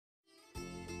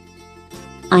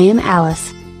I am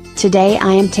Alice. Today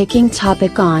I am taking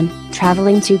topic on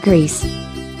traveling to Greece.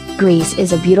 Greece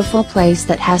is a beautiful place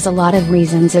that has a lot of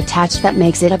reasons attached that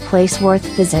makes it a place worth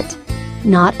visit.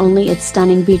 Not only its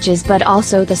stunning beaches but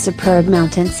also the superb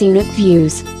mountain scenic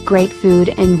views, great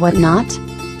food and whatnot.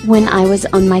 When I was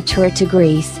on my tour to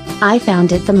Greece, I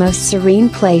found it the most serene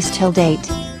place till date.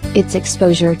 Its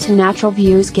exposure to natural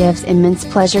views gives immense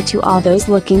pleasure to all those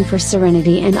looking for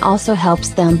serenity and also helps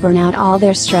them burn out all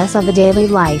their stress of the daily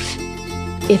life.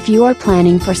 If you are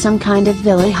planning for some kind of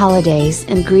villa holidays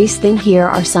in Greece, then here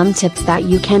are some tips that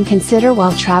you can consider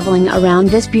while traveling around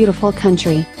this beautiful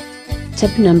country.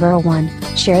 Tip number 1,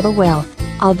 share the wealth.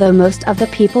 Although most of the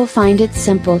people find it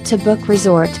simple to book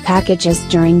resort packages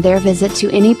during their visit to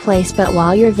any place, but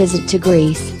while your visit to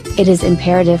Greece, it is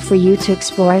imperative for you to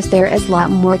explore, as there is a lot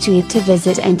more to eat, to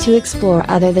visit and to explore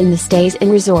other than the stays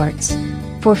in resorts.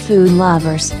 For food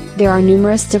lovers, there are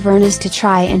numerous tavernas to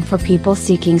try, and for people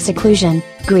seeking seclusion,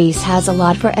 Greece has a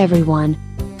lot for everyone.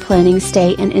 Planning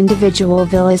stay in individual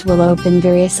villas will open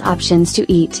various options to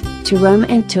eat, to roam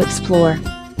and to explore.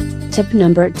 Tip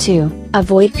number 2,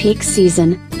 avoid peak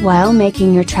season. While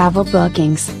making your travel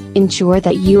bookings, ensure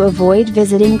that you avoid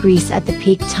visiting Greece at the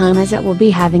peak time, as it will be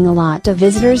having a lot of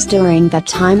visitors during that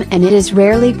time and it is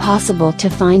rarely possible to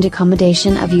find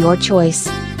accommodation of your choice.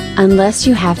 Unless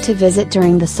you have to visit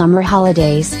during the summer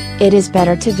holidays, it is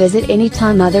better to visit any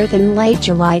time other than late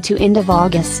July to end of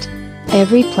August.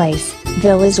 Every place,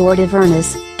 villas or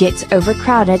tavernas, gets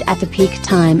overcrowded at the peak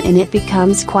time and it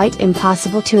becomes quite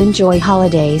impossible to enjoy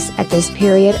holidays at this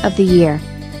period of the year.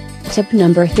 Tip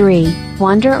number 3,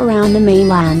 wander around the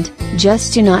mainland.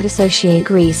 Just do not associate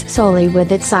Greece solely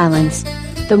with its islands.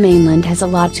 The mainland has a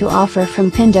lot to offer,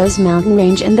 from Pindos mountain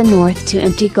range in the north to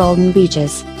empty golden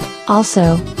beaches.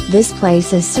 Also, this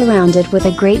place is surrounded with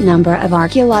a great number of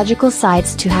archaeological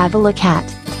sites to have a look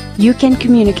at. You can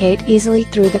communicate easily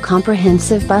through the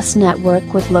comprehensive bus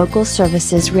network with local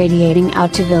services radiating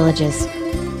out to villages.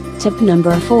 Tip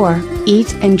number 4,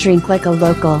 eat and drink like a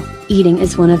local. Eating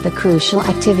is one of the crucial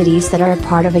activities that are a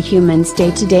part of a human's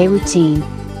day-to-day routine.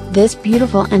 This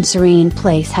beautiful and serene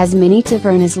place has many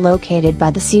tavernas located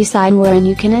by the seaside wherein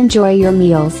you can enjoy your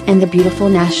meals and the beautiful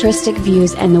naturalistic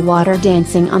views and the water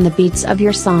dancing on the beats of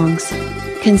your songs.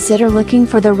 Consider looking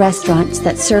for the restaurants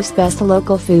that serves best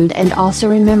local food, and also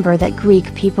remember that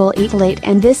Greek people eat late,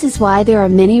 and this is why there are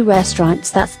many restaurants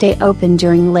that stay open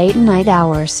during late night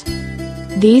hours.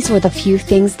 These were the few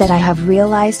things that I have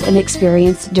realized and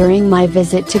experienced during my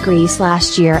visit to Greece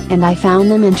last year, and I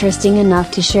found them interesting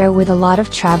enough to share with a lot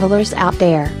of travelers out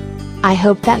there. I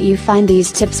hope that you find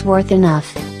these tips worth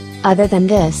enough. Other than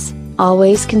this,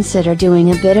 always consider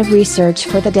doing a bit of research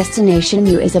for the destination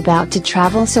you is about to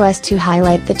travel, so as to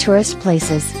highlight the tourist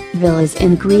places, villas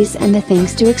in Greece and the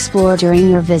things to explore during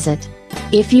your visit.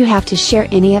 If you have to share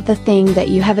any of the thing that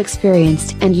you have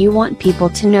experienced and you want people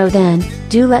to know, then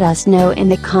do let us know in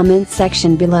the comments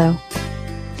section below.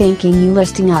 Thanking you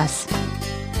listing us.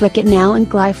 Book it now in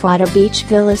Glyfada Beach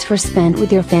Villas for spend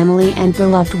with your family and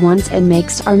beloved ones, and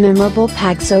makes our memorable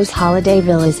Paxos Holiday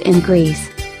Villas in Greece.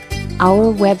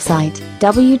 Our website,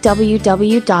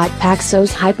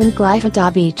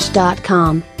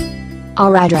 www.paxos-glyfadabeach.com.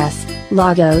 Our address,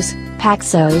 Lagos,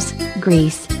 Paxos,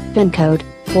 Greece, PIN code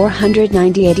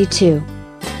 49082.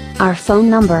 Our phone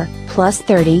number,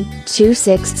 +30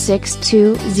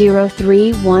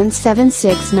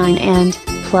 2662031769 and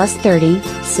 +30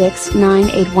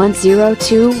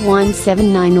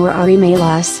 6981022179, or our email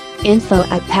us,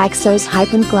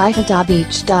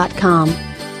 info@paxos-glyfadabeach.com.